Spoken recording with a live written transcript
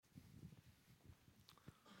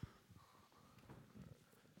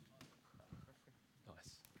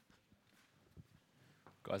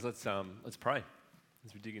Guys, let's pray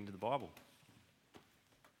as we dig into the Bible.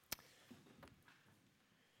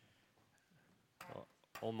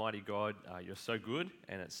 Almighty God, you're so good,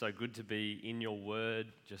 and it's so good to be in your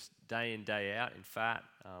word just day in, day out. In fact,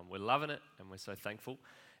 we're loving it, and we're so thankful,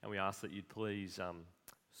 and we ask that you'd please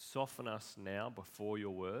soften us now before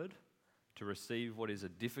your word to receive what is a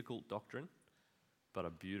difficult doctrine, but a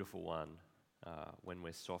beautiful one when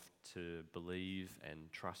we're soft to believe and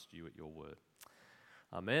trust you at your word.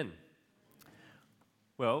 Amen.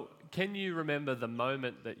 Well, can you remember the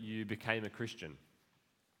moment that you became a Christian?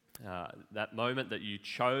 That moment that you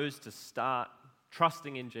chose to start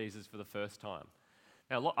trusting in Jesus for the first time.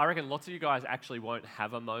 Now, I reckon lots of you guys actually won't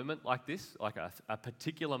have a moment like this, like a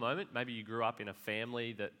particular moment. Maybe you grew up in a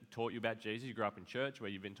family that taught you about Jesus. You grew up in church where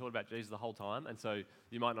you've been taught about Jesus the whole time, and so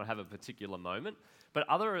you might not have a particular moment. But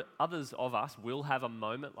others of us will have a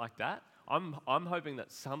moment like that. I'm hoping that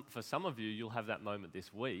for some of you, you'll have that moment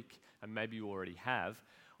this week, and maybe you already have.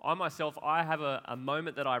 I have a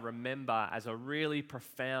moment that I remember as a really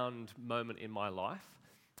profound moment in my life.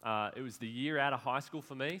 It was the year out of high school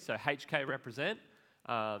for me, so HK represent,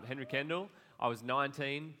 Henry Kendall. I was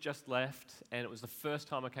 19, just left, and it was the first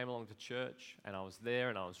time I came along to church, and I was there,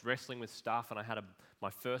 and I was wrestling with stuff, and I had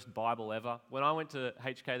my first Bible ever. When I went to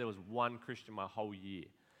HK, there was one Christian my whole year,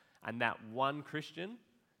 and that one Christian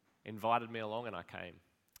invited me along, and I came.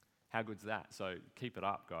 How good's that? So keep it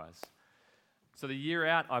up, guys. So the year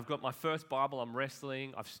out, I've got my first Bible. I'm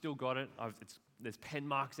wrestling. I've still got it. There's pen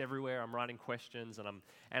marks everywhere. I'm writing questions, and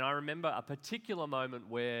I remember a particular moment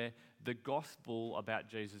where the gospel about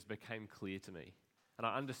Jesus became clear to me, and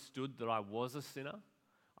I understood that I was a sinner.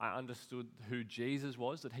 I understood who Jesus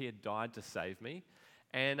was, that he had died to save me,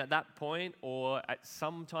 and at that point, or at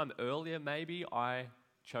some time earlier, maybe I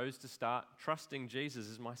chose to start trusting Jesus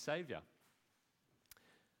as my Savior.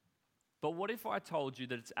 But what if I told you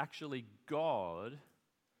that it's actually God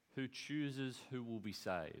who chooses who will be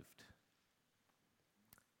saved?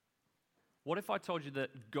 What if I told you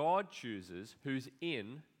that God chooses who's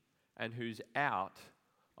in and who's out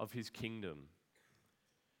of his kingdom?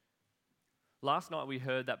 Last night we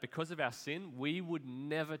heard that because of our sin, we would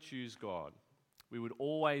never choose God. We would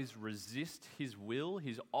always resist his will,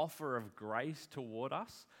 his offer of grace toward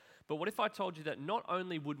us. But what if I told you that not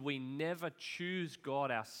only would we never choose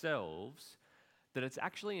God ourselves, that it's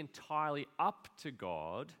actually entirely up to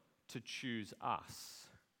God to choose us?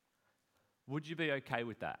 Would you be okay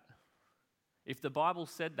with that? If the Bible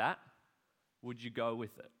said that, would you go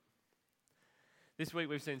with it? This week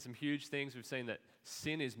we've seen some huge things. We've seen that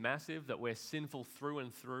sin is massive, that we're sinful through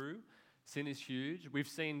and through. Sin is huge. We've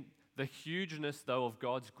seen the hugeness, though, of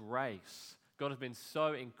God's grace. God has been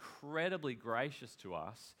so incredibly gracious to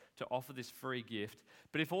us to offer this free gift.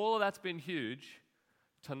 But if all of that's been huge,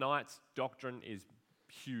 tonight's doctrine is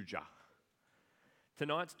huger.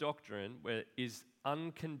 Tonight's doctrine is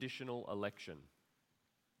unconditional election.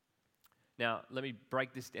 Now, let me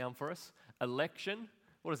break this down for us. Election,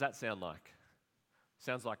 what does that sound like?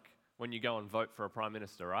 Sounds like when you go and vote for a prime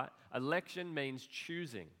minister, right? Election means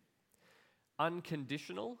choosing.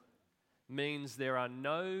 Unconditional means there are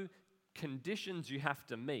no conditions you have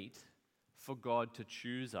to meet for God to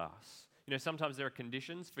choose us. You know, sometimes there are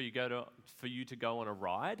conditions for you to go on a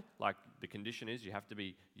ride. Like the condition is you have to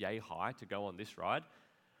be yay high to go on this ride.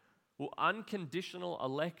 Well, unconditional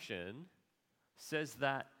election says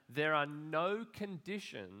that there are no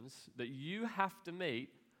conditions that you have to meet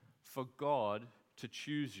for God to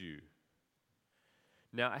choose you.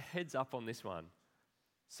 Now, a heads up on this one.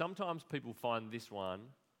 Sometimes people find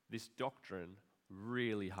this doctrine,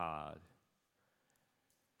 really hard.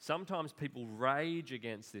 Sometimes people rage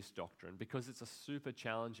against this doctrine because it's a super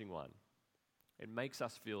challenging one. It makes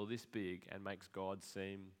us feel this big and makes God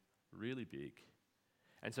seem really big.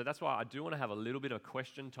 And so that's why I do want to have a little bit of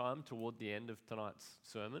question time toward the end of tonight's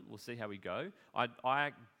sermon. We'll see how we go.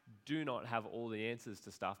 I do not have all the answers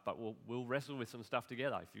to stuff, but we'll wrestle with some stuff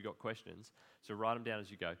together if you've got questions. So write them down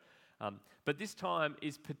as you go. But this time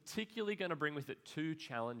is particularly going to bring with it two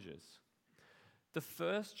challenges. The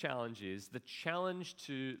first challenge is the challenge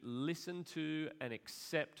to listen to and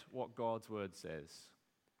accept what God's word says.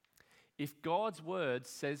 If God's word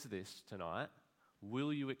says this tonight,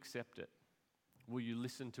 will you accept it? Will you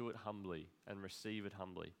listen to it humbly and receive it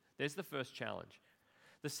humbly? There's the first challenge.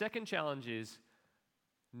 The second challenge is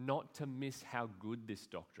not to miss how good this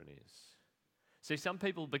doctrine is. See, some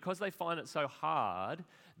people, because they find it so hard,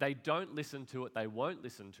 they don't listen to it, they won't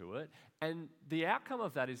listen to it, and the outcome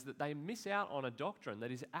of that is that they miss out on a doctrine that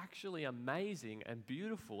is actually amazing and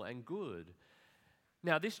beautiful and good.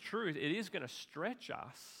 Now, this truth, it is going to stretch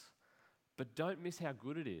us, but don't miss how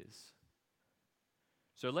good it is.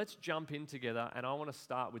 So let's jump in together, and I want to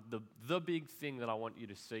start with the big thing that I want you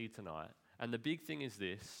to see tonight. And the big thing is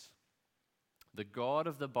this: the God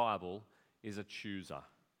of the Bible is a chooser.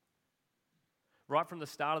 Right from the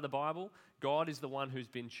start of the Bible, God is the one who's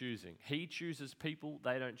been choosing. He chooses people,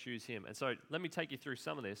 they don't choose him. And so let me take you through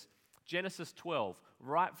some of this. Genesis 12,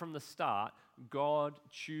 right from the start, God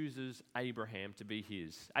chooses Abraham to be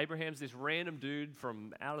his. Abraham's this random dude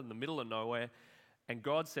from out in the middle of nowhere, and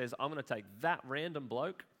God says, I'm going to take that random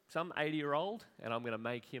bloke, some 80-year-old, and I'm going to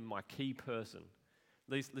make him my key person.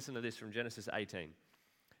 Listen to this from Genesis 18.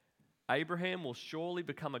 Abraham will surely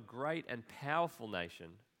become a great and powerful nation,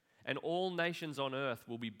 and all nations on earth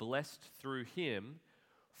will be blessed through him,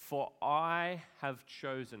 for I have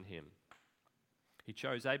chosen him. He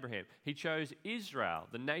chose Abraham. He chose Israel,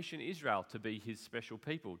 the nation Israel, to be his special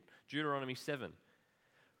people. Deuteronomy 7.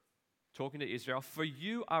 Talking to Israel, for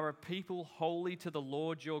you are a people holy to the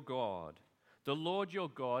Lord your God. The Lord your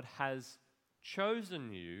God has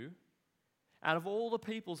chosen you out of all the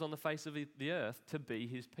peoples on the face of the earth to be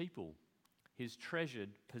his people, his treasured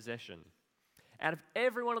possession. Out of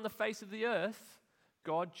everyone on the face of the earth,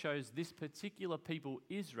 God chose this particular people,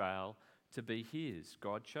 Israel, to be his.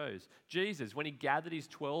 God chose. Jesus, when he gathered his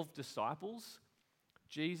 12 disciples,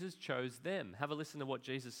 Jesus chose them. Have a listen to what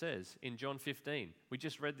Jesus says in John 15. We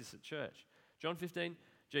just read this at church. John 15,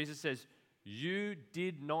 Jesus says, you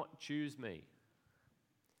did not choose me,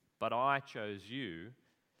 but I chose you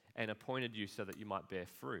and appointed you so that you might bear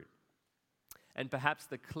fruit. And perhaps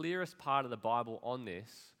the clearest part of the Bible on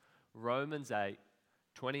this, Romans 8,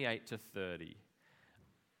 28 to 30.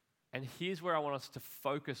 And here's where I want us to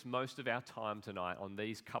focus most of our time tonight, on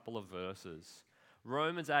these couple of verses.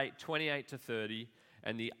 Romans 8, 28 to 30,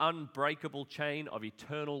 and the unbreakable chain of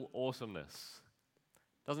eternal awesomeness.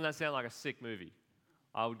 Doesn't that sound like a sick movie?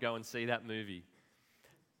 I would go and see that movie.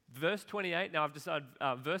 Verse 28, now I've decided,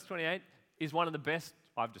 verse 28 is one of the best.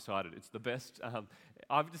 I've decided it's the best.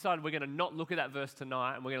 I've decided we're going to not look at that verse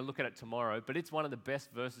tonight, and we're going to look at it tomorrow, but it's one of the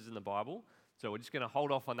best verses in the Bible. So we're just going to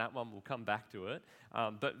hold off on that one. We'll come back to it.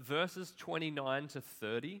 But verses 29 to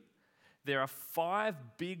 30, there are 5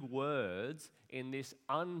 big words in this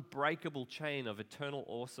unbreakable chain of eternal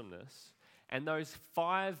awesomeness. And those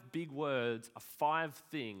 5 big words are 5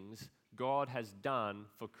 things God has done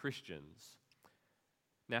for Christians.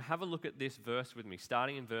 Now have a look at this verse with me,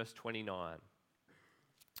 starting in verse 29.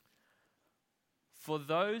 For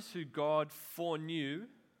those who God foreknew,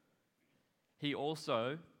 he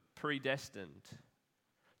also predestined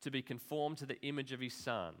to be conformed to the image of his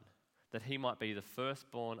Son, that he might be the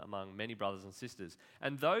firstborn among many brothers and sisters.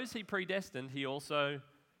 And those he predestined, he also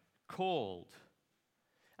called.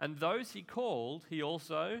 And those he called, he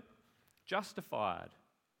also justified.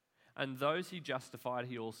 And those he justified,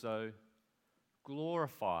 he also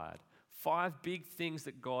glorified. 5 big things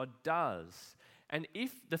that God does. And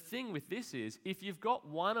if the thing with this is, if you've got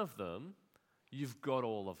one of them, you've got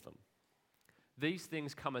all of them. These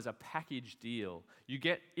things come as a package deal. You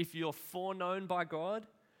get, if you're foreknown by God,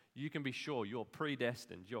 you can be sure you're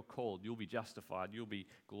predestined, you're called, you'll be justified, you'll be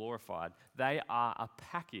glorified. They are a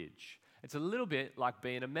package. It's a little bit like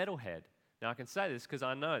being a metalhead. Now I can say this because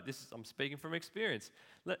I know I'm speaking from experience.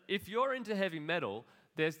 If you're into heavy metal,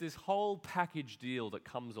 there's this whole package deal that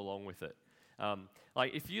comes along with it.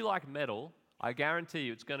 Like if you like metal, I guarantee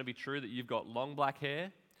you it's going to be true that you've got long black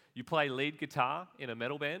hair, you play lead guitar in a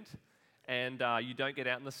metal band, and you don't get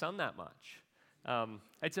out in the sun that much.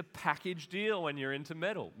 It's a package deal when you're into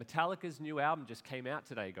metal. Metallica's new album just came out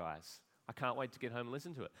today, guys. I can't wait to get home and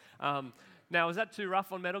listen to it. Now, was that too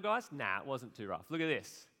rough on metal, guys? Nah, it wasn't too rough. Look at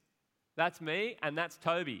this. That's me, and that's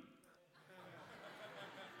Toby.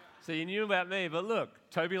 So you knew about me, but look,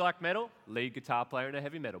 Toby liked metal, lead guitar player in a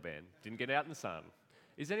heavy metal band. Didn't get out in the sun.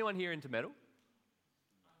 Is anyone here into metal?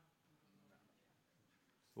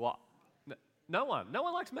 What? No one? No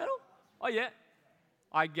one likes metal? Oh, yeah.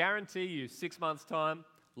 I guarantee you, 6 months' time,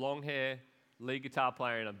 long hair, lead guitar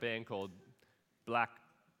player in a band called Black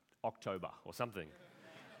October or something.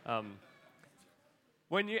 And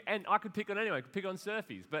I could pick on anyone, I could pick on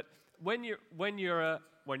surfies, but when you're a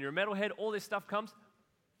metalhead, all this stuff comes.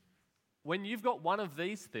 When you've got one of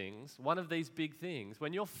these things, one of these big things,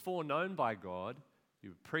 when you're foreknown by God,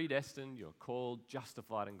 you're predestined, you're called,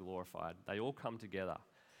 justified, and glorified. They all come together.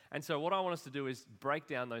 And so what I want us to do is break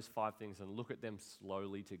down those 5 things and look at them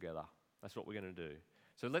slowly together. That's what we're going to do.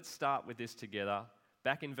 So let's start with this together.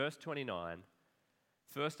 Back in verse 29,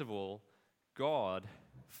 first of all, God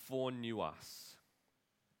foreknew us.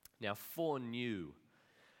 Now, foreknew.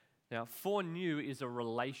 Now, foreknew is a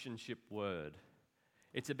relationship word.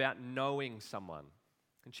 It's about knowing someone.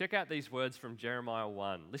 And check out these words from Jeremiah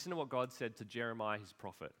 1. Listen to what God said to Jeremiah, his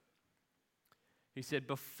prophet. He said,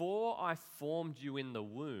 "Before I formed you in the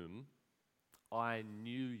womb, I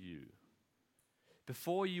knew you.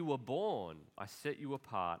 Before you were born, I set you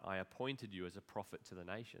apart. I appointed you as a prophet to the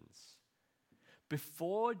nations."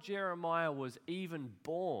 Before Jeremiah was even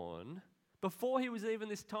born, before he was even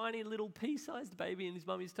this tiny little pea-sized baby in his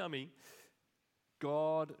mummy's tummy,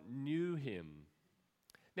 God knew him.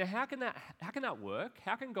 Now, how can that work?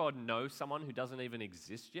 How can God know someone who doesn't even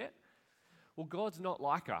exist yet? Well, God's not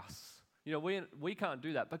like us. We can't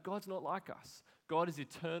do that, but God's not like us. God is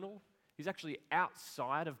eternal. He's actually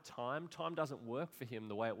outside of time. Time doesn't work for him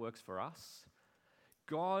the way it works for us.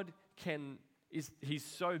 He's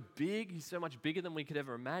so big, he's so much bigger than we could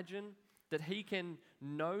ever imagine, that he can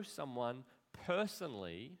know someone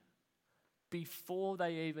personally before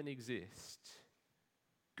they even exist.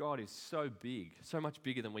 God is so big, so much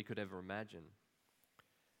bigger than we could ever imagine.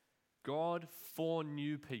 God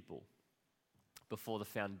foreknew people before the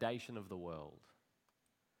foundation of the world.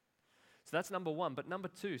 So that's number one. But number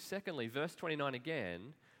two, secondly, verse 29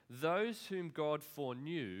 again, those whom God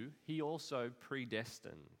foreknew, he also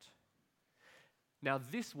predestined. Now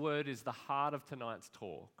this word is the heart of tonight's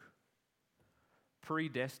talk.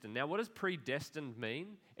 Predestined. Now what does predestined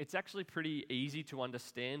mean? It's actually pretty easy to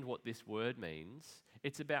understand what this word means.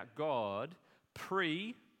 It's about God,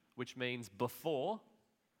 which means before,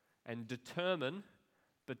 and determining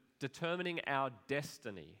our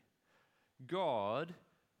destiny. God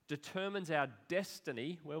determines our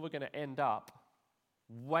destiny, where we're going to end up,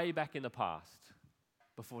 way back in the past,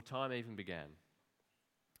 before time even began.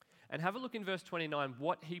 And have a look in verse 29,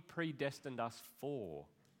 what he predestined us for.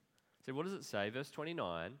 So what does it say? Verse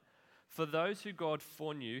 29, "For those who God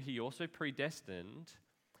foreknew, he also predestined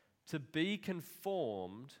to be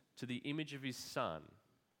conformed to the image of his Son,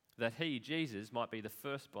 that he, Jesus, might be the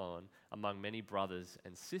firstborn among many brothers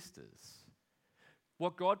and sisters."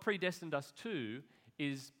 What God predestined us to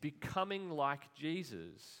is becoming like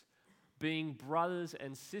Jesus, being brothers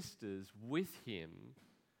and sisters with him,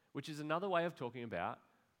 which is another way of talking about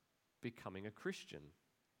becoming a Christian.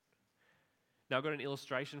 Now, I've got an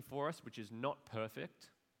illustration for us, which is not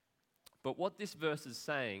perfect, but what this verse is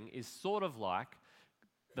saying is sort of like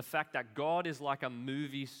the fact that God is like a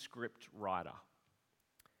movie script writer.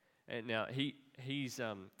 And now,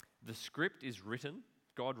 the script is written,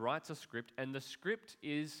 God writes a script, and the script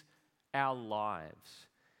is our lives.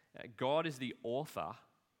 God is the author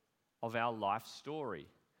of our life story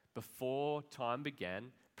before time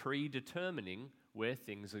began, predetermining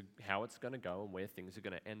how it's going to go and where things are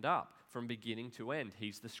going to end up from beginning to end.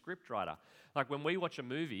 He's the script writer. Like when we watch a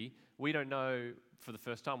movie, we don't know for the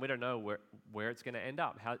first time, we don't know where it's going to end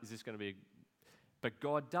up. How is this going to be? But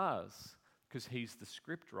God does, because he's the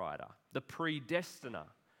script writer, the predestiner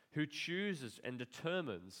who chooses and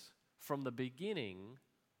determines from the beginning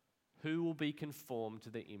who will be conformed to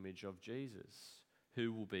the image of Jesus,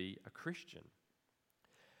 who will be a Christian.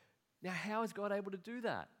 Now, how is God able to do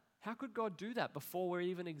that? How could God do that before we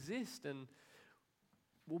even exist? And,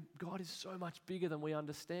 well, God is so much bigger than we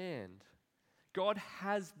understand. God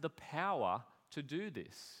has the power to do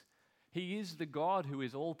this. He is the God who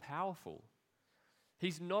is all-powerful.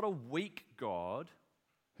 He's not a weak God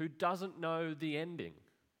who doesn't know the ending,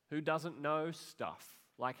 who doesn't know stuff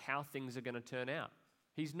like how things are going to turn out.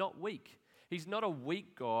 He's not weak. He's not a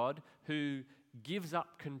weak God who gives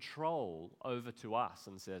up control over to us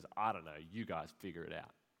and says, I don't know, you guys figure it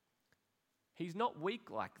out. He's not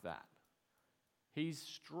weak like that. He's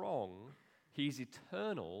strong. He's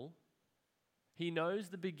eternal. He knows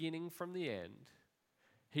the beginning from the end.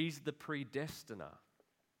 He's the predestiner.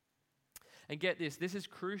 And get this is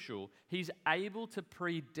crucial. He's able to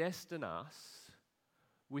predestine us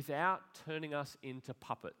without turning us into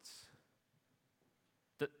puppets.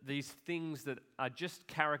 These things that are just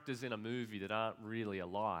characters in a movie that aren't really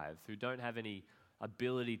alive, who don't have any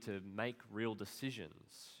ability to make real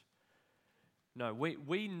decisions. No,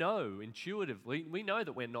 we know intuitively, we know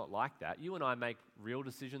that we're not like that. You and I make real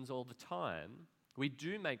decisions all the time. We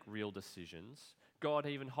do make real decisions. God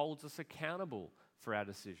even holds us accountable for our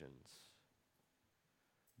decisions.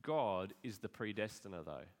 God is the predestiner,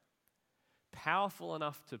 though. Powerful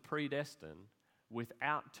enough to predestine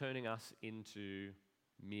without turning us into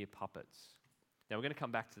mere puppets. Now we're going to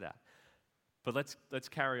come back to that. But let's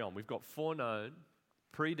carry on. We've got foreknown,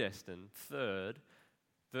 predestined, third,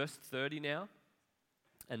 verse 30 now.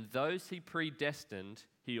 And those he predestined,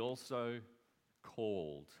 he also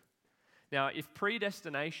called. Now, if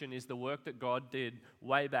predestination is the work that God did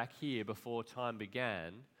way back here before time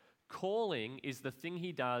began, calling is the thing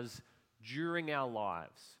he does during our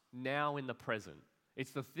lives, now in the present.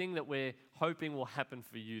 It's the thing that we're hoping will happen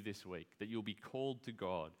for you this week, that you'll be called to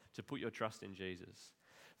God, to put your trust in Jesus.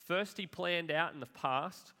 First, he planned out in the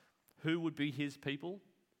past who would be his people.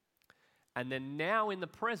 And then now in the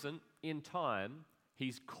present, in time,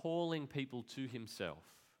 he's calling people to himself.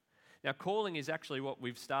 Now, calling is actually what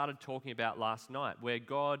we've started talking about last night, where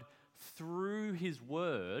God, through his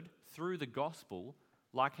word, through the gospel,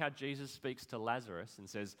 like how Jesus speaks to Lazarus and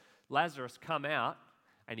says, Lazarus, come out,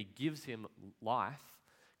 and he gives him life.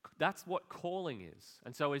 That's what calling is.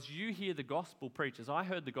 And so as you hear the gospel preached, as I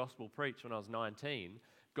heard the gospel preached when I was 19,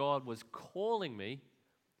 God was calling me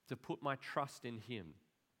to put my trust in him.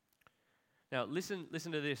 Now, listen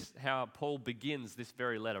to this, how Paul begins this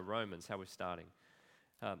very letter, Romans, how we're starting.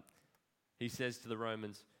 He says to the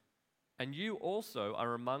Romans, and you also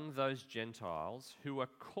are among those Gentiles who are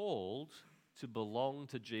called to belong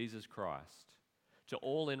to Jesus Christ, to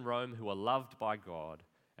all in Rome who are loved by God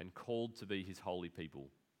and called to be his holy people.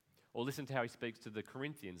 Or listen to how he speaks to the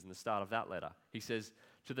Corinthians in the start of that letter. He says,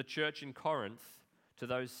 to the church in Corinth, to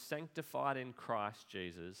those sanctified in Christ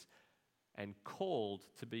Jesus and called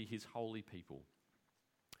to be his holy people.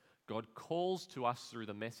 God calls to us through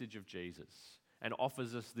the message of Jesus and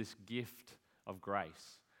offers us this gift of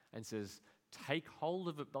grace and says, take hold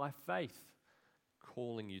of it by faith,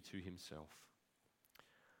 calling you to himself.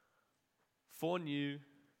 Foreknew,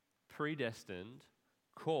 predestined,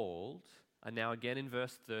 called, and now again in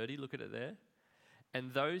verse 30, look at it there.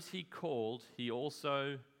 And those he called, he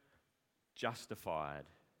also justified.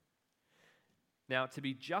 Now, to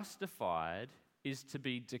be justified is to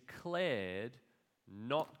be declared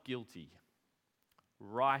not guilty,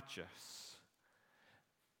 righteous.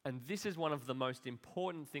 And this is one of the most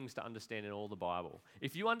important things to understand in all the Bible.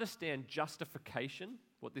 If you understand justification,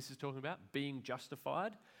 what this is talking about, being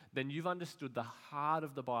justified, then you've understood the heart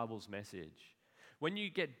of the Bible's message. When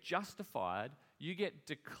you get justified, you get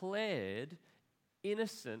declared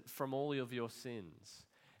innocent from all of your sins.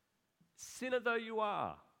 Sinner though you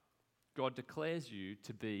are, God declares you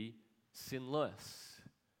to be sinless.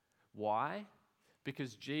 Why?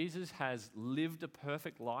 Because Jesus has lived a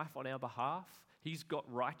perfect life on our behalf. He's got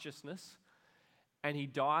righteousness, and he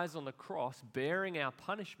dies on the cross bearing our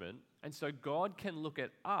punishment, and so God can look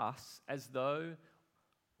at us as though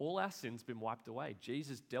all our sins have been wiped away.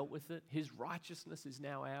 Jesus dealt with it. His righteousness is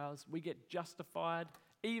now ours. We get justified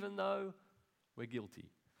even though we're guilty.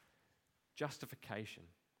 Justification.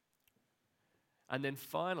 And then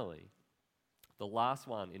finally, the last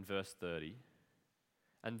one in verse 30,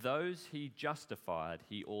 and those he justified,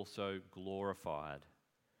 he also glorified.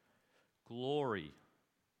 Glory,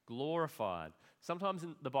 glorified. Sometimes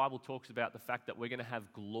the Bible talks about the fact that we're going to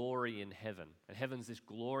have glory in heaven. And heaven's this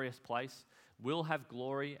glorious place. We'll have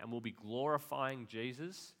glory and we'll be glorifying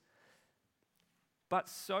Jesus. But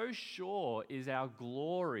so sure is our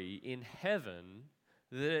glory in heaven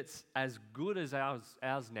that it's as good as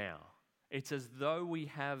ours now. It's as though we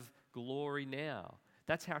have glory now.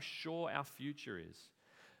 That's how sure our future is.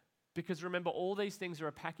 Because remember, all these things are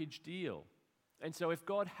a package deal. And so if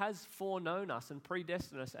God has foreknown us and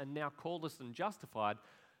predestined us and now called us and justified,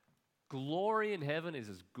 glory in heaven is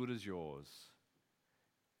as good as yours.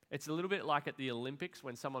 It's a little bit like at the Olympics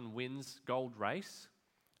when someone wins gold race,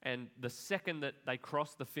 and the second that they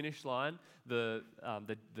cross the finish line, the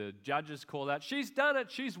judges call out, she's done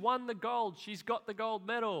it, she's won the gold, she's got the gold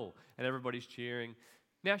medal, and everybody's cheering.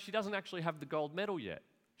 Now she doesn't actually have the gold medal yet.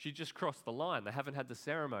 She just crossed the line. They haven't had the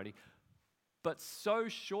ceremony. But so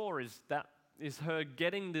sure is her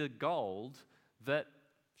getting the gold that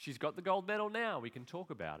she's got the gold medal now. We can talk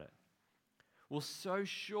about it. Well, so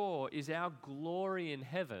sure is our glory in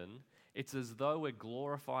heaven, it's as though we're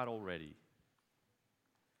glorified already.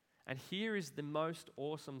 And here is the most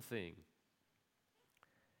awesome thing.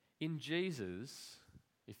 In Jesus,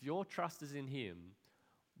 if your trust is in him,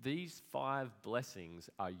 these 5 blessings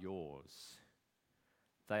are yours.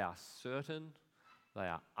 They are certain, they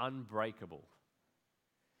are unbreakable.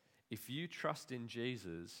 If you trust in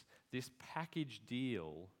Jesus, this package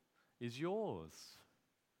deal is yours.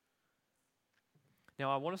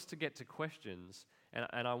 Now, I want us to get to questions,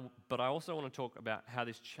 but I also want to talk about how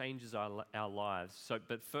this changes our lives.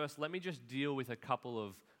 But first, let me just deal with a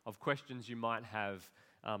couple of questions you might have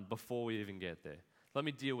before we even get there. Let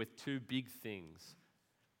me deal with 2 big things.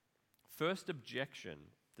 First objection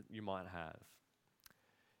that you might have.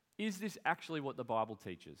 Is this actually what the Bible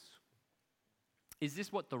teaches? Is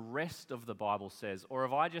this what the rest of the Bible says? Or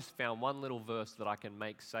have I just found one little verse that I can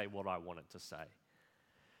make say what I want it to say?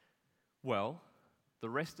 Well, the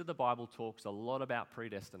rest of the Bible talks a lot about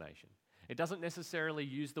predestination. It doesn't necessarily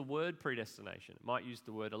use the word predestination. It might use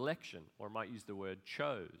the word election, or it might use the word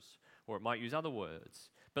chose, or it might use other words.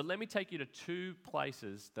 But let me take you to two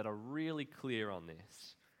places that are really clear on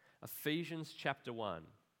this. Ephesians chapter 1.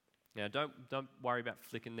 Now, don't worry about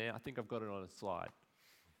flicking there. I think I've got it on a slide.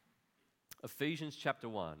 Ephesians chapter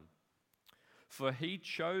 1. For he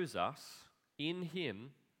chose us in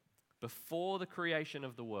him before the creation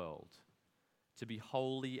of the world to be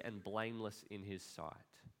holy and blameless in his sight.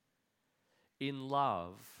 In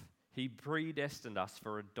love, he predestined us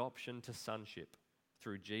for adoption to sonship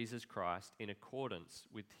through Jesus Christ in accordance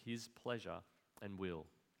with his pleasure and will.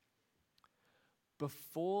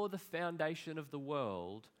 Before the foundation of the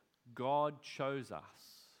world, God chose us.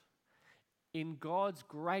 In God's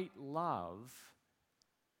great love,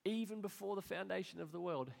 even before the foundation of the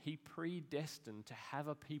world, he predestined to have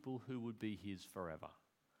a people who would be his forever.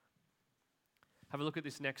 Have a look at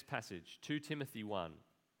this next passage, 2 Timothy 1.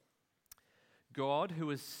 God, who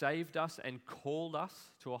has saved us and called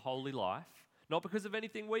us to a holy life, not because of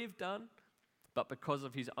anything we've done, but because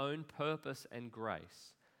of his own purpose and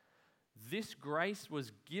grace. This grace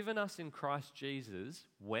was given us in Christ Jesus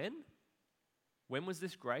when? When was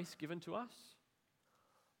this grace given to us?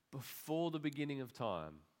 Before the beginning of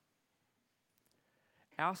time.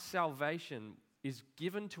 Our salvation is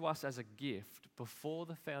given to us as a gift before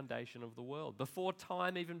the foundation of the world, before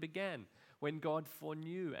time even began, when God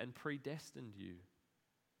foreknew and predestined you.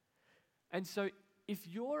 And so, if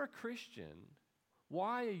you're a Christian,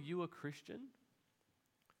 why are you a Christian?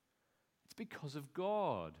 It's because of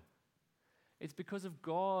God. It's because of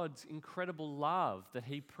God's incredible love that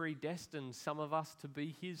he predestined some of us to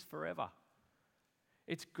be his forever.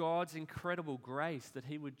 It's God's incredible grace that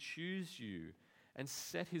he would choose you and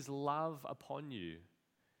set his love upon you,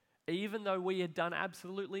 even though we had done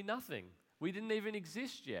absolutely nothing. We didn't even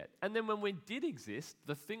exist yet. And then when we did exist,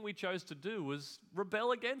 the thing we chose to do was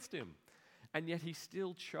rebel against him. And yet he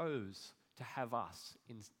still chose to have us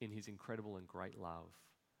in his incredible and great love.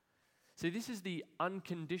 See, this is the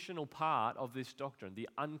unconditional part of this doctrine, the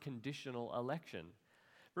unconditional election.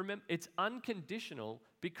 Remember, it's unconditional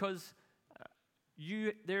because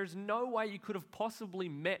there's no way you could have possibly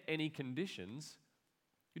met any conditions.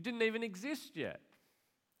 You didn't even exist yet.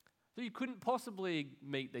 So you couldn't possibly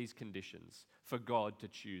meet these conditions for God to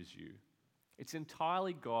choose you. It's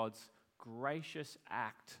entirely God's gracious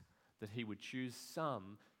act that he would choose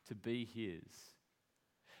some to be his.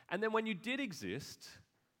 And then when you did exist,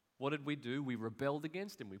 what did we do? We rebelled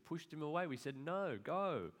against him. We pushed him away. We said, no,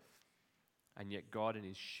 go. And yet God in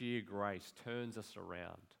his sheer grace turns us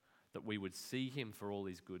around, that we would see him for all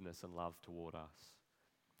his goodness and love toward us.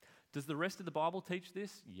 Does the rest of the Bible teach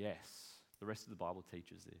this? Yes, the rest of the Bible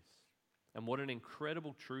teaches this. And what an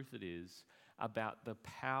incredible truth it is about the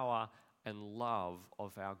power and love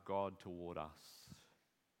of our God toward us.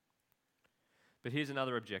 But here's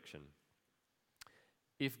another objection.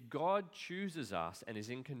 If God chooses us and is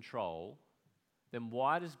in control, then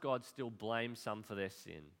why does God still blame some for their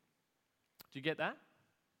sin? Do you get that?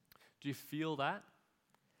 Do you feel that?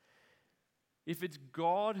 If it's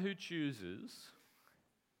God who chooses,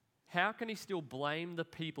 how can he still blame the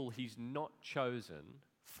people he's not chosen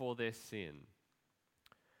for their sin?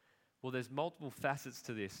 Well, there's multiple facets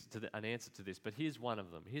to this, an answer to this, but here's one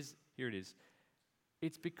of them. Here it is.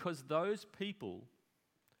 It's because those people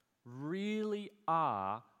really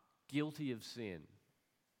are guilty of sin.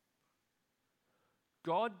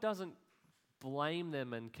 God doesn't blame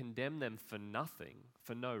them and condemn them for nothing,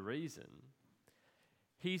 for no reason.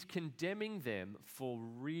 He's condemning them for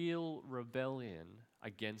real rebellion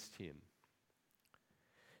against him.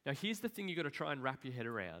 Now, here's the thing you've got to try and wrap your head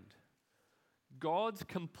around. God's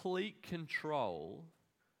complete control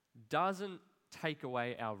doesn't take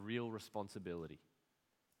away our real responsibility.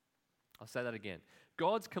 I'll say that again.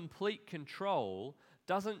 God's complete control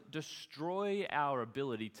doesn't destroy our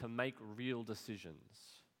ability to make real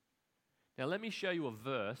decisions. Now, let me show you a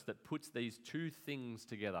verse that puts these two things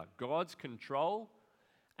together. God's control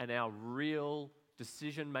and our real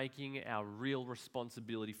decision-making, our real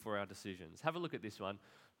responsibility for our decisions. Have a look at this one.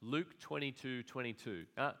 Luke 22:22.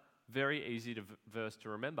 Very easy verse to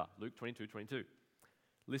remember. Luke 22:22.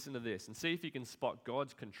 Listen to this and see if you can spot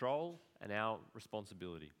God's control and our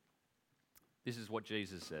responsibility. This is what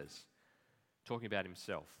Jesus says, talking about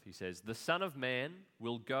himself. He says, "The Son of Man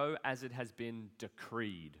will go as it has been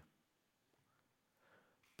decreed.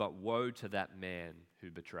 But woe to that man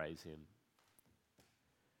who betrays him."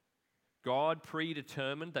 God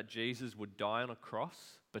predetermined that Jesus would die on a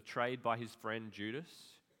cross, betrayed by his friend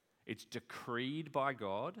Judas. It's decreed by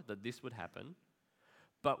God that this would happen.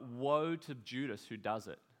 But woe to Judas who does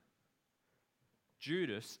it.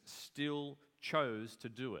 Judas still chose to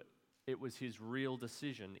do it. It was his real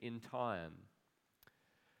decision in time.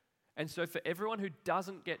 And so for everyone who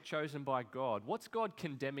doesn't get chosen by God, what's God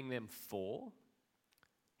condemning them for?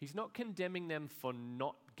 He's not condemning them for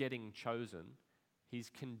not getting chosen. He's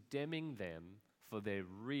condemning them for their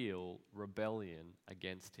real rebellion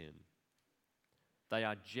against him. They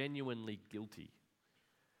are genuinely guilty.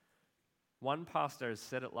 One pastor has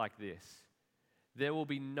said it like this: there will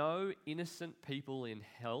be no innocent people in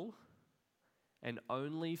hell and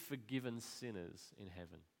only forgiven sinners in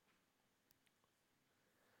heaven.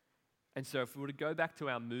 And so if we were to go back to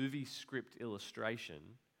our movie script illustration,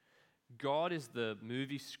 God is the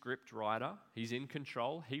movie script writer. He's in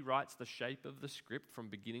control. He writes the shape of the script from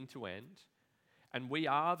beginning to end. And we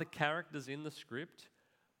are the characters in the script,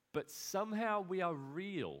 but somehow we are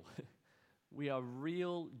real. We are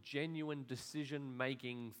real, genuine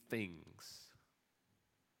decision-making things.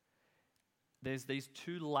 There's these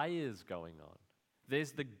two layers going on.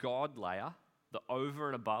 There's the God layer, the over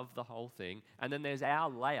and above the whole thing, and then there's our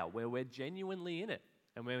layer where we're genuinely in it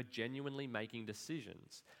and we're genuinely making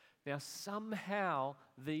decisions. Now, somehow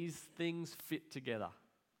these things fit together.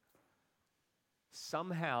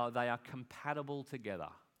 Somehow they are compatible together.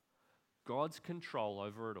 God's control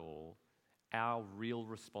over it all, our real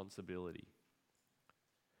responsibility.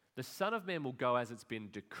 The Son of Man will go as it's been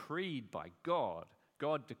decreed by God.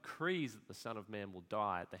 God decrees that the Son of Man will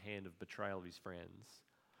die at the hand of betrayal of his friends.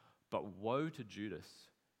 But woe to Judas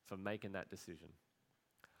for making that decision.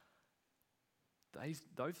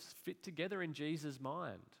 Those fit together in Jesus'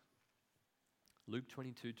 mind. Luke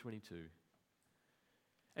 22:22.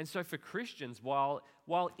 And so for Christians, while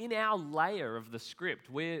in our layer of the script,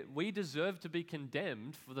 where we deserve to be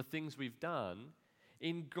condemned for the things we've done,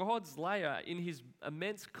 in God's layer, in his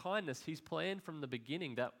immense kindness, he's planned from the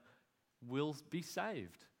beginning that we'll be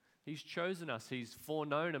saved. He's chosen us. He's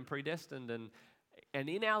foreknown and predestined. And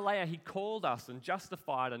in our layer, he called us and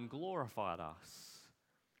justified and glorified us.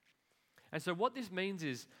 And so what this means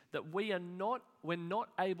is that we're not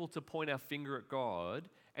able to point our finger at God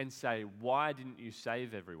and say, why didn't you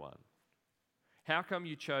save everyone? How come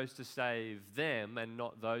you chose to save them and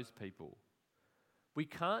not those people? We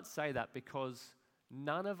can't say that because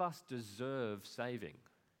none of us deserve saving.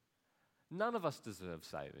 None of us deserve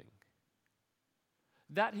saving.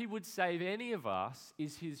 That he would save any of us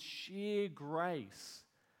is his sheer grace,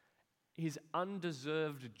 his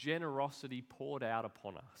undeserved generosity poured out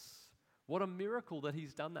upon us. What a miracle that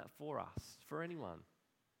he's done that for us, for anyone.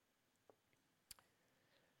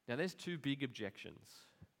 Now, there's two big objections,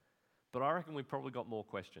 but I reckon we've probably got more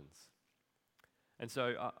questions. And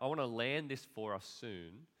so I want to land this for us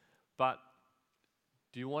soon, but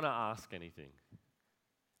do you want to ask anything?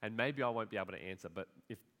 And maybe I won't be able to answer, but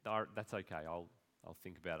if that's okay, I'll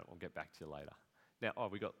think about it. I'll get back to you later. Now,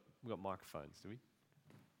 we got microphones, do we?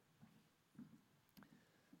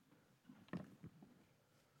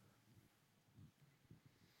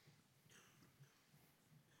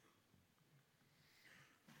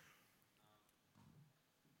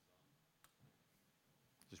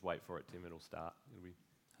 Just wait for it, Tim. It'll start. It'll be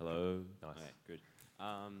Hello. nice. All right, good.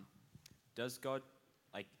 Does God,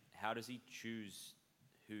 how does he choose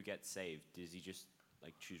who gets saved? Does he just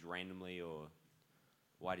choose randomly, or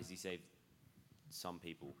why does he save some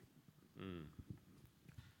people?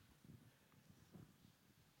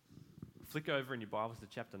 Flick over in your Bibles to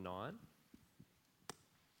chapter 9,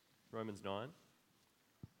 Romans 9.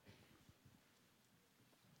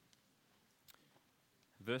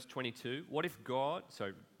 Verse 22,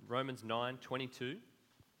 Romans 9:22.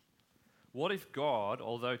 What if God,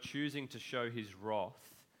 although choosing to show his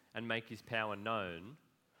wrath and make his power known,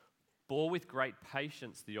 bore with great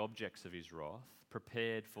patience the objects of his wrath,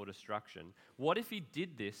 prepared for destruction? What if he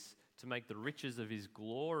did this to make the riches of his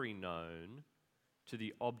glory known to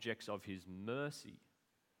the objects of his mercy,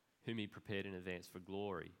 whom he prepared in advance for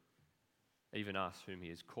glory, even us whom he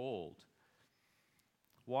has called?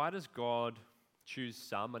 Why does God choose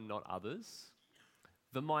some and not others?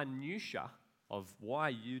 The minutiae of why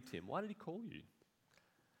you, Tim, why did he call you?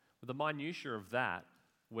 Well, the minutiae of that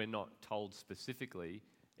we're not told specifically,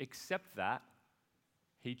 except that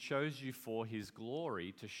he chose you for his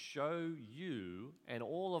glory to show you and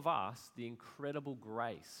all of us the incredible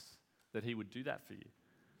grace that he would do that for you.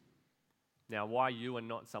 Now, why you and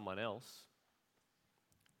not someone else?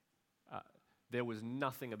 There was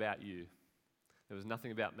nothing about you. There was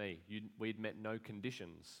nothing about me. We'd met no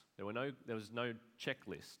conditions. There was no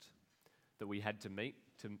checklist that we had to meet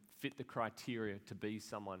to fit the criteria to be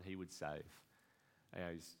someone he would save.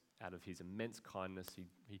 Out of his immense kindness,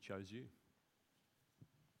 he chose you.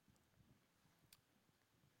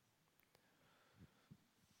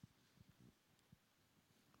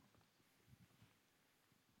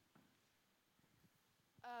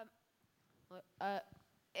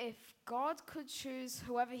 If God could choose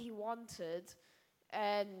whoever he wanted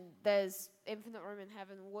and there's infinite room in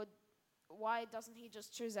heaven, why doesn't he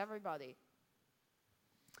just choose everybody?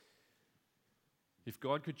 If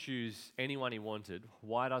God could choose anyone he wanted,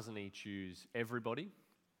 why doesn't he choose everybody?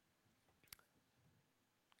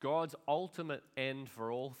 God's ultimate end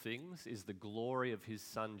for all things is the glory of his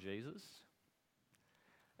son Jesus.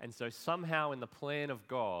 And so somehow in the plan of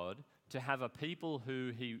God, to have a people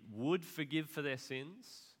who he would forgive for their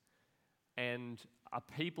sins and a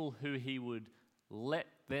people who he would let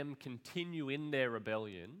them continue in their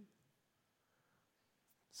rebellion,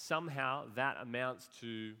 somehow that amounts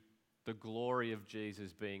to the glory of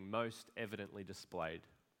Jesus being most evidently displayed.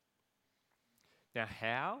 Now,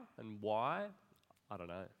 how and why? I don't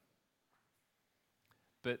know.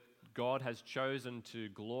 But God has chosen to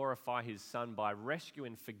glorify his Son by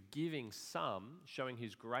rescuing, forgiving some, showing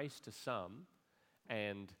his grace to some,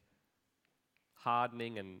 and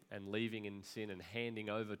hardening and leaving in sin and handing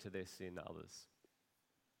over to their sin others.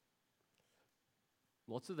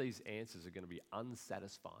 Lots of these answers are going to be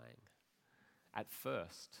unsatisfying at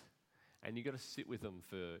first. And you've got to sit with them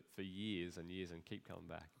for years and years and keep coming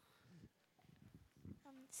back.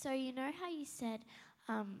 So you know how you said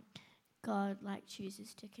God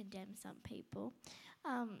chooses to condemn some people?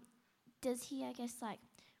 Does he, I guess,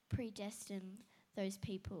 predestine those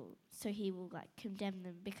people so he will condemn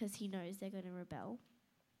them because he knows they're going to rebel?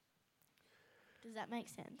 Does that make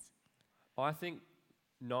sense? I think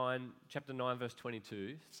chapter 9, verse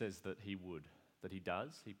 22 says that he would, that he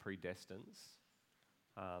does. He predestines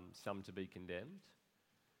some to be condemned.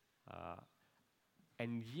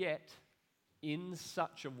 And yet, in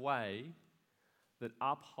such a way that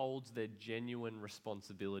upholds their genuine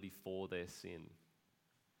responsibility for their sin.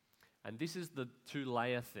 And this is the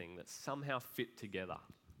two-layer thing that somehow fit together.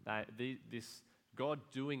 This God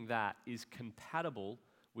doing that is compatible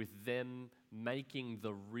with them making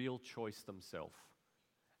the real choice themselves.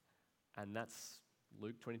 And that's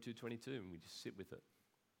Luke 22:22, and we just sit with it.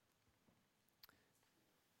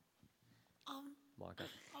 Micah.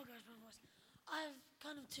 I'll go with my voice. I have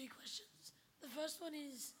kind of two questions. The first one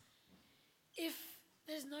is, if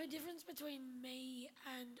there's no difference between me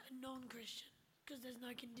and a non-Christian, because there's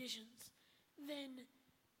no conditions, then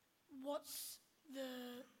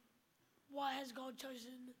why has God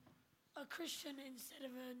chosen a Christian instead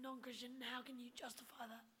of a non-Christian, and how can you justify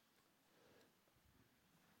that?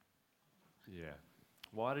 Yeah.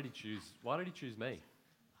 Why did he choose me?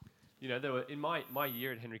 You know, there were in my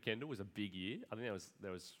year at Henry Kendall was a big year. I think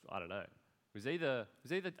there was I don't know. It was either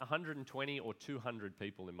 120 or 200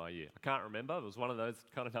 people in my year. I can't remember. It was one of those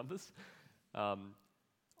kind of numbers.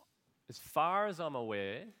 As far as I'm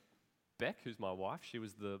aware, Beck, who's my wife, she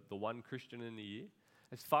was the one Christian in the year.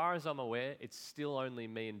 As far as I'm aware, it's still only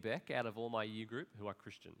me and Beck out of all my year group who are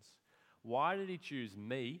Christians. Why did he choose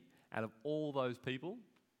me out of all those people?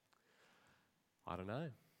 I don't know.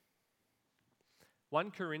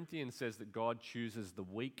 1 Corinthians says that God chooses the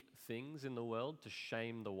weak things in the world to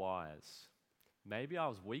shame the wise. Maybe I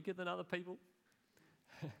was weaker than other people,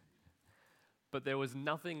 but there was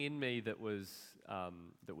nothing in me that was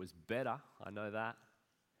better. I know that.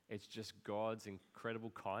 It's just God's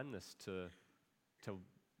incredible kindness to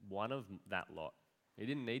one of that lot. He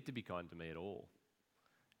didn't need to be kind to me at all.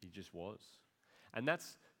 He just was. And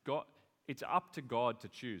that's God. It's up to God to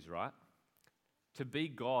choose, right? To be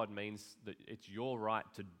God means that it's your right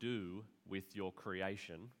to do with your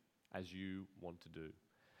creation as you want to do.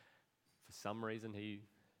 For some reason, he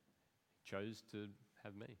chose to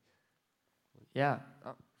have me. Yeah.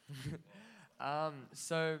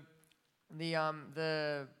 So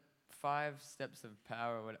the 5 steps of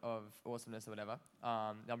power of awesomeness or whatever,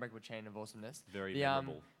 the unbreakable chain of awesomeness. Very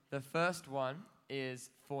memorable. The first one is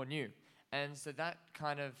for new, and so that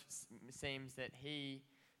kind of seems that he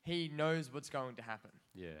knows what's going to happen.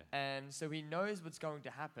 Yeah. And so he knows what's going to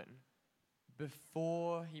happen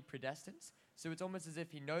before he predestines. So it's almost as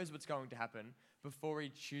if he knows what's going to happen before he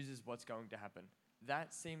chooses what's going to happen.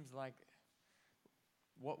 That seems like...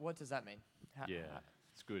 What does that mean?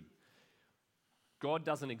 It's good. God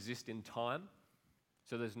doesn't exist in time,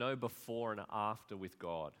 so there's no before and after with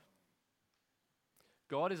God.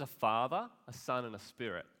 God is a Father, a Son, and a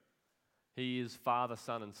Spirit. He is Father,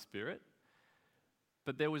 Son, and Spirit.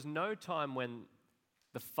 But there was no time when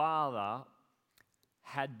the Father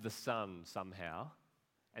had the Son somehow,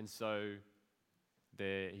 and so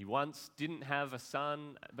he once didn't have a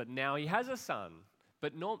son, but now he has a son.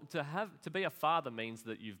 But to be a father means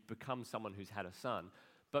that you've become someone who's had a son.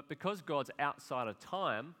 But because God's outside of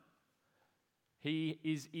time, he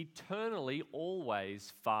is eternally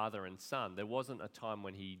always Father and Son. There wasn't a time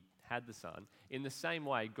when he had the Son, in the same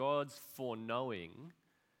way, God's foreknowing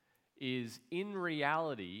is in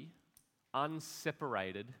reality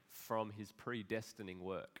unseparated from his predestining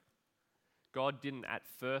work. God didn't at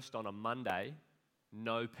first on a Monday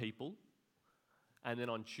know people and then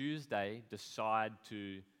on Tuesday decide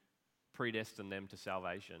to predestine them to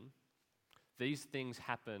salvation. These things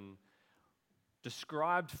happen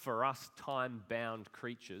described for us time-bound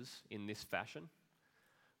creatures in this fashion,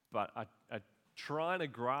 but are trying to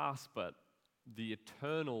grasp at the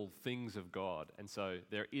eternal things of God. And so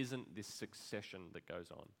there isn't this succession that goes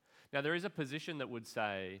on. Now, there is a position that would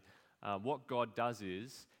say what God does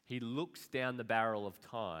is he looks down the barrel of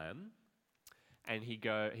time and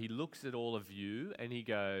he looks at all of you and he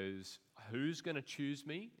goes, who's going to choose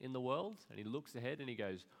me in the world? And he looks ahead and he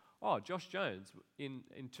goes, oh, Josh Jones in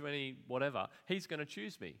 20 whatever, he's going to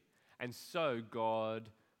choose me. And so God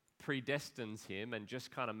predestines him and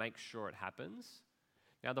just kind of makes sure it happens.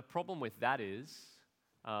 Now, the problem with that is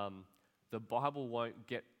the Bible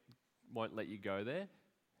won't let you go there.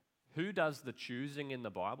 Who does the choosing in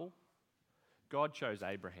the Bible? God chose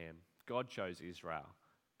Abraham. God chose Israel.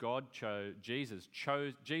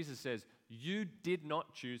 Jesus says, you did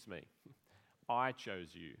not choose me. I chose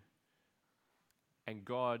you. And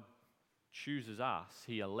God chooses us.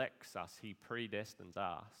 He elects us. He predestines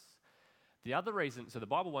us. The other reason, so the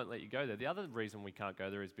Bible won't let you go there. The other reason we can't go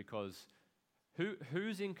there is because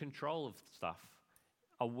who's in control of stuff?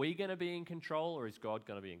 Are we going to be in control or is God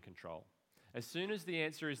going to be in control? As soon as the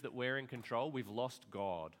answer is that we're in control, we've lost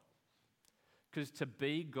God. Because to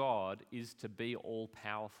be God is to be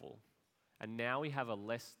all-powerful. And now we have a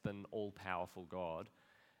less than all-powerful God,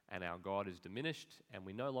 and our God is diminished, and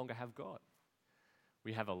we no longer have God.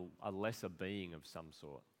 We have a lesser being of some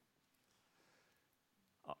sort.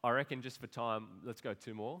 I reckon just for time, let's go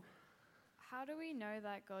 2 more. How do we know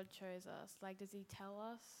that God chose us? Like, does he tell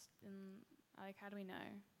us? How do we know?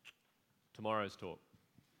 Tomorrow's talk.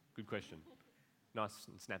 Good question. Nice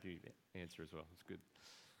and snappy answer as well. It's good.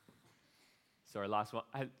 Sorry, last one.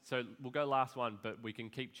 So we'll go last one, but we can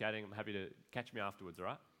keep chatting. I'm happy to catch me afterwards, all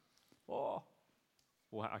right? Oh.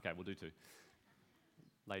 Well, okay, we'll do 2.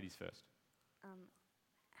 Ladies first.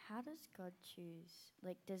 How does God choose?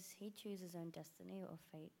 Like, does he choose his own destiny or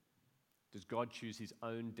fate? Does God choose his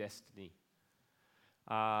own destiny?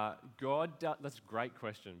 That's a great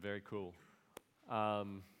question. Very cool.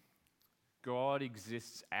 God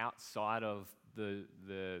exists outside of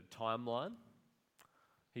the timeline.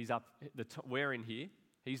 He's up. We're in here.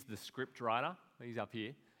 He's the script writer. He's up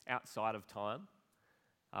here, outside of time.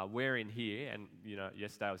 We're in here, and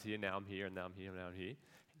yesterday I was here. Now I'm here, and now I'm here, and now I'm here.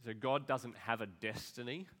 So God doesn't have a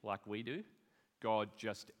destiny like we do. God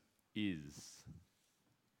just is,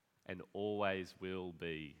 and always will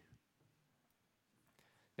be.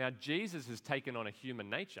 Now Jesus has taken on a human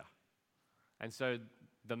nature, and so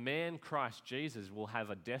the man Christ Jesus will have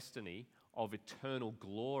a destiny of eternal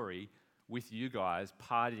glory with you guys,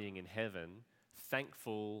 partying in heaven,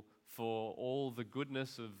 thankful for all the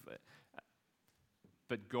goodness of.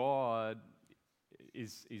 But God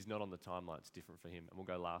is not on the timeline. It's different for him. And we'll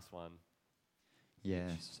go last one. Yeah.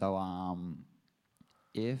 So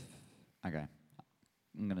okay,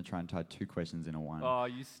 I'm gonna try and tie 2 questions into one. Oh,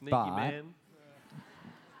 you sneaky man.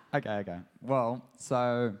 Okay. Well,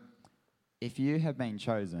 so if you have been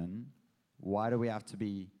chosen, why do we have to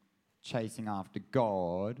be chasing after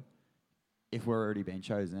God if we're already been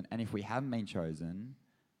chosen? And if we haven't been chosen,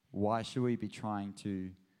 why should we be trying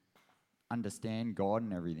to understand God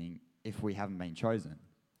and everything if we haven't been chosen?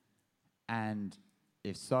 And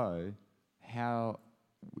if so, how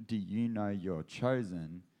do you know you're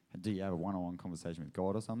chosen? Do you have a one-on-one conversation with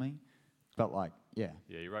God or something? But yeah.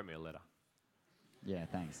 Yeah, you wrote me a letter. Yeah,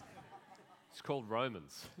 thanks. It's called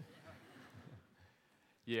Romans.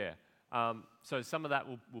 Yeah. So some of that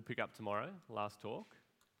we'll pick up tomorrow, last talk.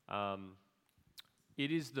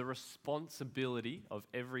 It is the responsibility of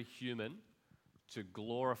every human to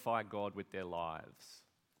glorify God with their lives.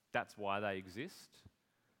 That's why they exist.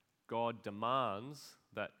 God demands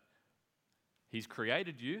that he's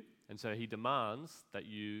created you, and so he demands that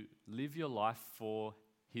you live your life for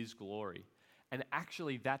his glory. And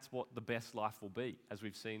actually, that's what the best life will be, as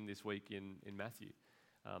we've seen this week in Matthew.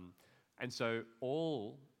 And so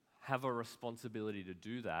all have a responsibility to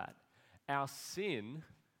do that. Our sin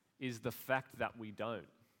is the fact that we don't.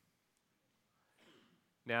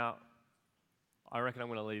 Now, I reckon I'm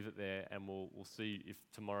going to leave it there, and we'll see if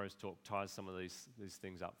tomorrow's talk ties some of these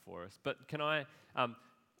things up for us. But can I,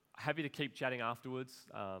 happy to keep chatting afterwards.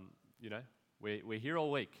 We're here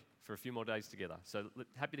all week for a few more days together. So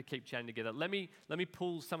happy to keep chatting together. Let me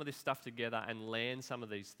pull some of this stuff together and land some of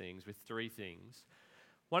these things with 3 things.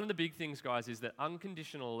 One of the big things, guys, is that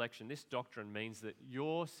unconditional election, this doctrine, means that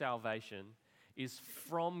your salvation is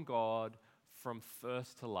from God from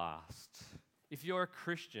first to last. If you're a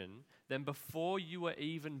Christian, then before you were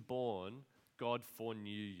even born, God foreknew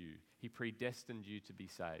you. He predestined you to be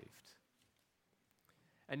saved.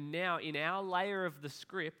 And now, in our layer of the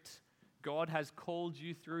script, God has called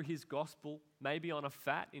you through his gospel, maybe on a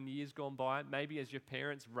fat in years gone by, maybe as your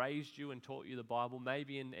parents raised you and taught you the Bible,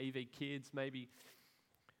 maybe in EV Kids, maybe.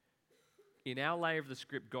 In our layer of the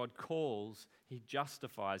script, God calls, he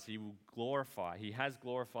justifies, he will glorify. He has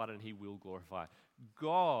glorified and he will glorify.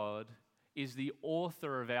 God is the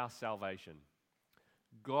author of our salvation.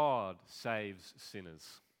 God saves sinners.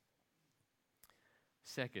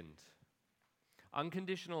 Second,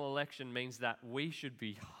 unconditional election means that we should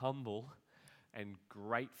be humble and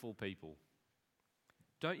grateful people.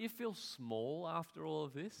 Don't you feel small after all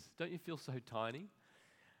of this? Don't you feel so tiny?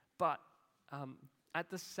 But at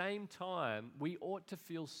the same time, we ought to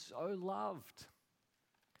feel so loved.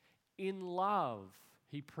 In love,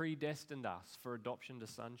 he predestined us for adoption to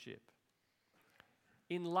sonship.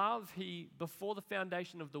 In love, he, before the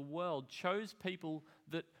foundation of the world, chose people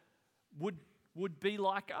that would be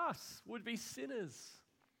like us, would be sinners.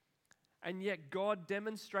 And yet God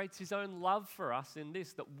demonstrates his own love for us in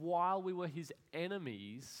this, that while we were his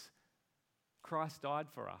enemies, Christ died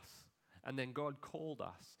for us. And then God called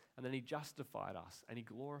us. And then he justified us and he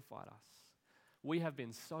glorified us. We have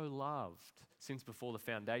been so loved since before the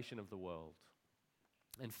foundation of the world.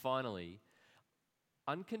 And finally,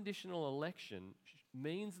 unconditional election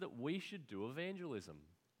means that we should do evangelism.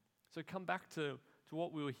 So come back to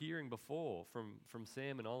what we were hearing before from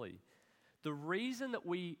Sam and Ollie. The reason that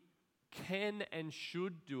we can and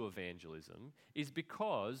should do evangelism is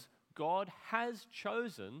because God has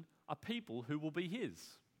chosen a people who will be his.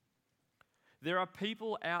 There are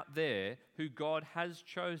people out there who God has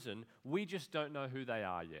chosen. We just don't know who they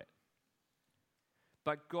are yet.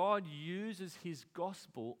 But God uses his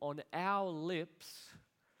gospel on our lips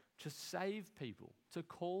to save people, to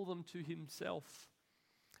call them to himself.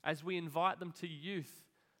 As we invite them to youth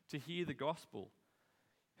to hear the gospel,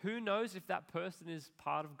 who knows if that person is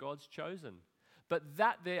part of God's chosen? But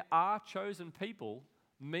that there are chosen people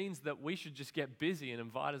means that we should just get busy and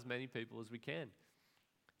invite as many people as we can.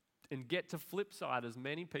 And get to Flipside as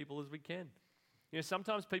many people as we can. You know,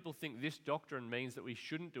 sometimes people think this doctrine means that we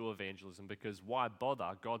shouldn't do evangelism because why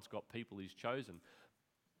bother? God's got people he's chosen.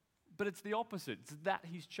 But it's the opposite. It's that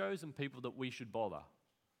he's chosen people that we should bother.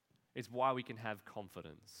 It's why we can have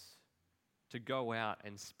confidence to go out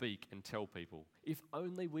and speak and tell people, if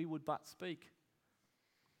only we would but speak.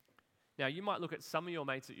 Now, you might look at some of your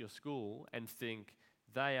mates at your school and think,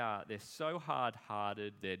 they're so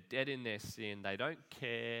hard-hearted, they're dead in their sin, they don't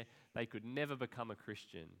care, they could never become a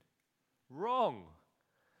Christian. Wrong.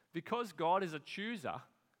 Because God is a chooser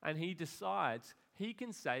and he decides he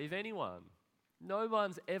can save anyone. No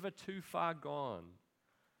one's ever too far gone.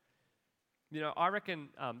 You know, I reckon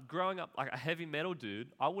growing up like a heavy metal dude,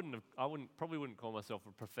 I probably wouldn't call myself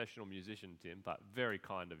a professional musician, Tim, but very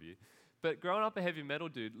kind of you. But growing up a heavy metal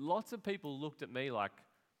dude, lots of people looked at me like,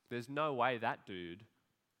 there's no way that dude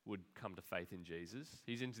would come to faith in Jesus.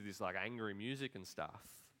 He's into this like angry music and stuff.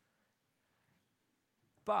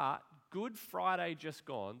 But Good Friday just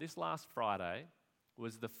gone, this last Friday,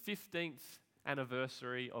 was the 15th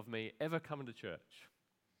anniversary of me ever coming to church.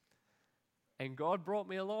 And God brought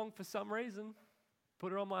me along for some reason,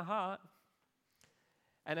 put it on my heart.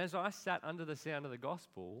 And as I sat under the sound of the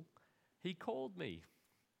gospel, he called me.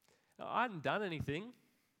 Now, I hadn't done anything.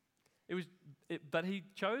 But he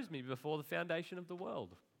chose me before the foundation of the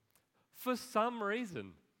world. For some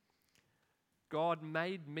reason, God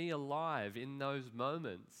made me alive in those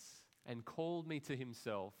moments and called me to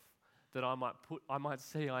himself that I might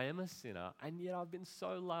see I am a sinner, and yet I've been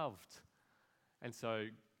so loved. And so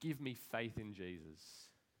give me faith in Jesus.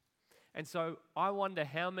 And so I wonder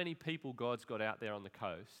how many people God's got out there on the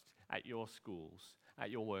coast, at your schools,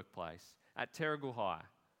 at your workplace, at Terrigal High,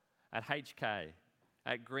 at HK,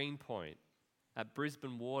 at Greenpoint, at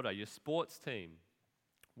Brisbane Water, your sports team,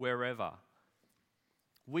 wherever.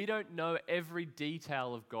 We don't know every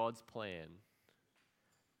detail of God's plan,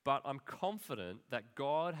 but I'm confident that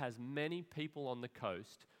God has many people on the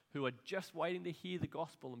coast who are just waiting to hear the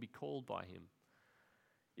gospel and be called by him.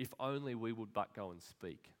 If only we would but go and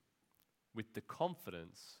speak with the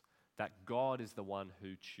confidence that God is the one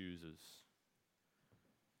who chooses.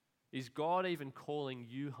 Is God even calling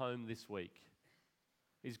you home this week?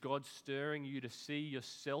 Is God stirring you to see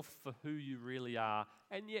yourself for who you really are,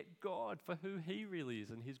 and yet God for who he really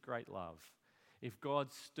is and his great love? If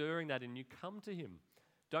God's stirring that in you, come to him.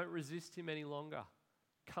 Don't resist him any longer.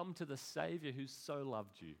 come to the Savior who so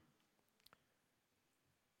loved you.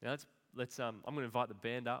 Now I'm going to invite the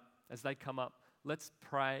band up. As they come up, let's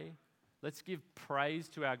pray. Let's give praise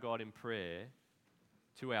to our God in prayer,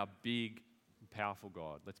 to our big and powerful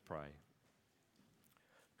God. Let's pray.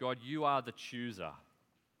 God, you are the chooser.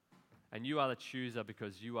 And you are the chooser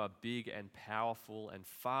because you are big and powerful and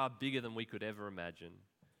far bigger than we could ever imagine.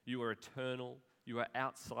 You are eternal. You are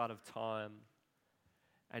outside of time.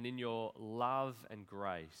 And in your love and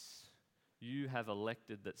grace, you have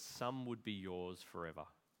elected that some would be yours forever.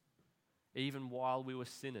 Even while we were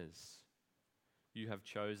sinners, you have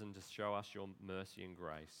chosen to show us your mercy and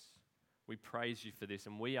grace. We praise you for this,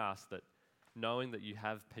 and we ask that, knowing that you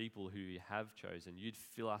have people who you have chosen, you'd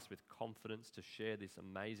fill us with confidence to share this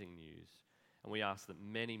amazing news. And we ask that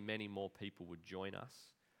many, many more people would join us.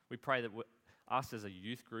 We pray that us as a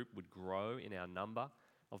youth group would grow in our number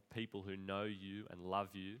of people who know you and love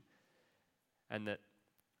you, and that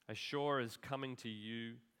as sure as coming to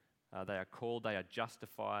you, they are called, they are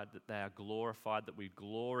justified, that they are glorified, that we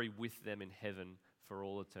glory with them in heaven for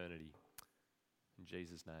all eternity. In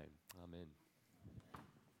Jesus' name, amen.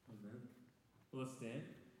 Amen. Well, let's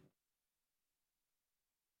stand.